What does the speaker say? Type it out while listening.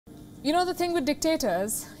You know, the thing with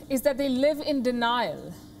dictators is that they live in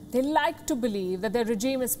denial. They like to believe that their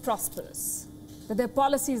regime is prosperous, that their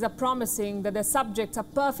policies are promising, that their subjects are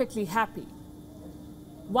perfectly happy.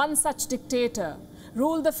 One such dictator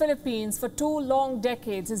ruled the Philippines for 2 long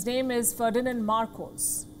decades. His name is Ferdinand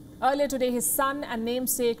Marcos. Earlier today, his son and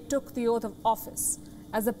namesake took the oath of office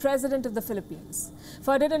as the president of the Philippines.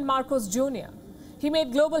 Ferdinand Marcos Jr. He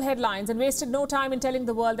made global headlines and wasted no time in telling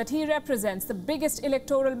the world that he represents the biggest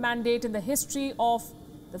electoral mandate in the history of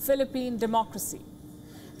the Philippine democracy.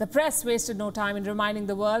 The press wasted no time in reminding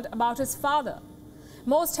the world about his father.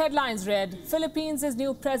 Most headlines read, "Philippines'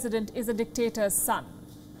 new president is a dictator's son."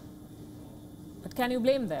 But can you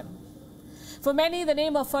blame them? For many, the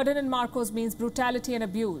name of Ferdinand Marcos means brutality and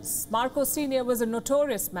abuse. Marcos Sr. was a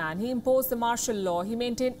notorious man. He imposed the martial law. He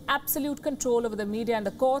maintained absolute control over the media and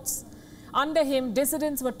the courts. Under him,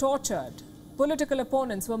 dissidents were tortured. Political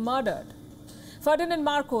opponents were murdered. Ferdinand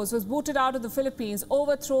Marcos was booted out of the Philippines,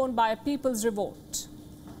 overthrown by a people's revolt.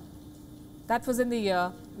 That was in the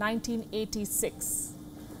year 1986.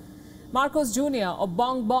 Marcos Jr., or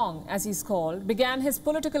Bongbong as he's called, began his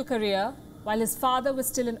political career while his father was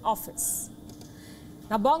still in office.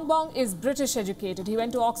 Now, Bongbong is British educated. He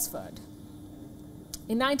went to Oxford.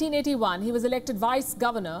 In 1981, he was elected vice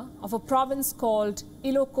governor of a province called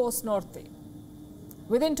Ilocos Norte.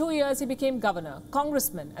 Within 2 years, he became governor,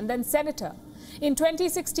 congressman, and then senator. In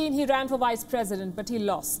 2016, he ran for vice president, but he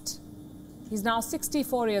lost. He's now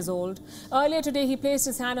 64 years old. Earlier today, he placed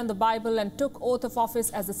his hand on the Bible and took oath of office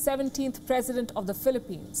as the 17th president of the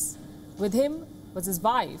Philippines. With him was his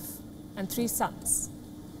wife and 3 sons.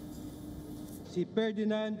 Si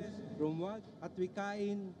Ferdinand Romuald at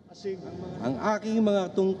wikain ang aking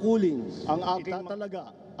mga tungkulin. Ang aking talaga,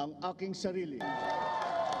 ang aking sarili.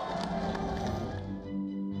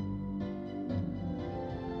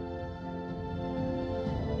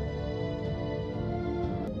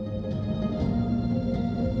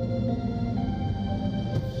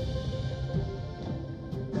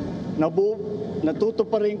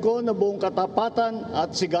 Natutuparin ko na buong katapatan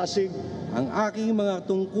at sigasig Ang aking mga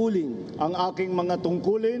tungkulin. Ang aking mga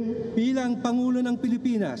tungkulin. Bilang Pangulo ng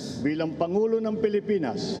Pilipinas. Bilang Pangulo ng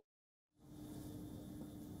Pilipinas.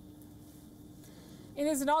 In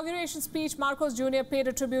his inauguration speech, Marcos Jr. paid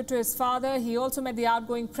a tribute to his father. He also met the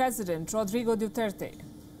outgoing president, Rodrigo Duterte.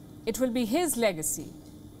 It will be his legacy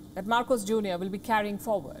that Marcos Jr. will be carrying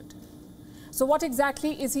forward. So what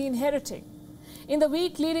exactly is he inheriting? In the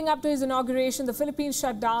week leading up to his inauguration, the Philippines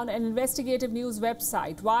shut down an investigative news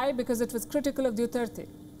website. Why? Because it was critical of Duterte.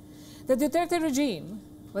 The Duterte regime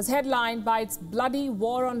was headlined by its bloody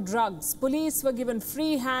war on drugs. Police were given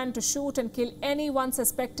free hand to shoot and kill anyone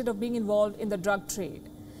suspected of being involved in the drug trade.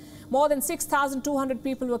 More than 6,200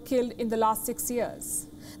 people were killed in the last 6 years.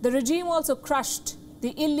 The regime also crushed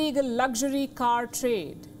the illegal luxury car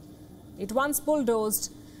trade. It once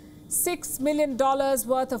bulldozed $6 million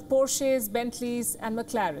worth of Porsches, Bentleys and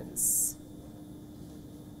McLarens.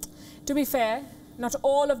 To be fair, not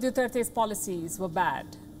all of Duterte's policies were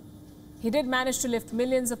bad. He did manage to lift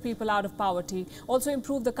millions of people out of poverty, also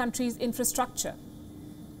improve the country's infrastructure.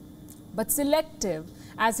 But selective,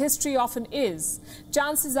 as history often is,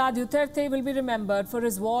 chances are Duterte will be remembered for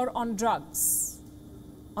his war on drugs,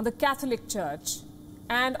 on the Catholic Church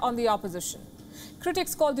and on the opposition.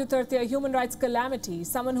 Critics call Duterte a human rights calamity,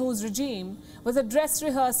 someone whose regime was a dress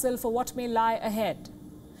rehearsal for what may lie ahead.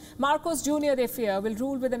 Marcos Jr., they fear, will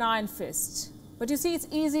rule with an iron fist. But you see, it's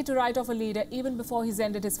easy to write off a leader even before he's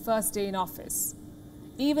ended his first day in office.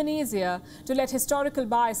 Even easier to let historical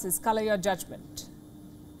biases color your judgment.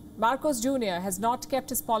 Marcos Jr. has not kept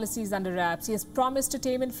his policies under wraps. He has promised to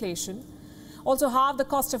tame inflation, also halve the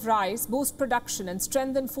cost of rice, boost production and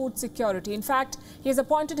strengthen food security. In fact, he has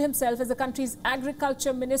appointed himself as the country's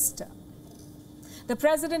agriculture minister. The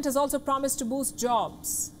president has also promised to boost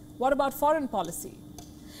jobs. What about foreign policy?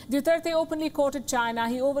 Duterte openly quoted China.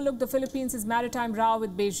 He overlooked the Philippines' maritime row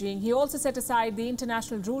with Beijing. He also set aside the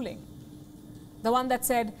international ruling, the one that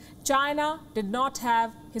said China did not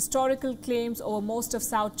have historical claims over most of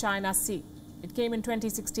South China Sea. It came in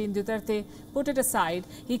 2016. Duterte put it aside.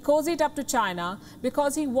 He cozied up to China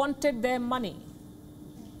because he wanted their money.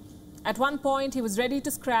 At one point, he was ready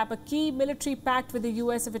to scrap a key military pact with the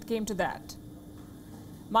US if it came to that.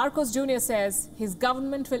 Marcos Jr. says his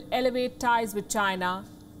government will elevate ties with China,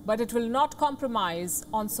 but it will not compromise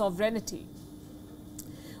on sovereignty.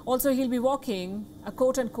 Also, he'll be walking a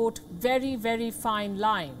quote-unquote very, very fine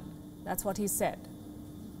line. That's what he said.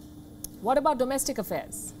 What about domestic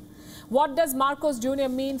affairs? What does Marcos Jr.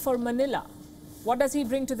 mean for Manila? What does he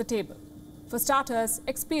bring to the table? For starters,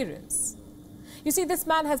 experience. You see, this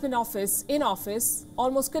man has been in office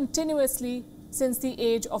almost continuously since the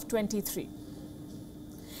age of 23.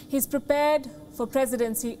 He's prepared for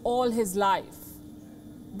presidency all his life.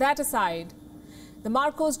 That aside, the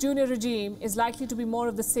Marcos Jr. regime is likely to be more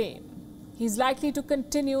of the same. He's likely to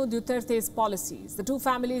continue Duterte's policies. The two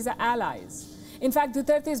families are allies. In fact,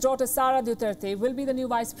 Duterte's daughter, Sara Duterte, will be the new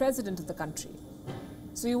vice president of the country.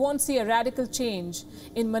 So you won't see a radical change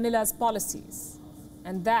in Manila's policies.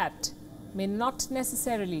 And that may not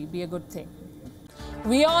necessarily be a good thing.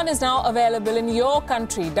 WION is now available in your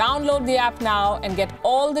country. Download the app now and get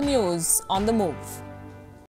all the news on the move.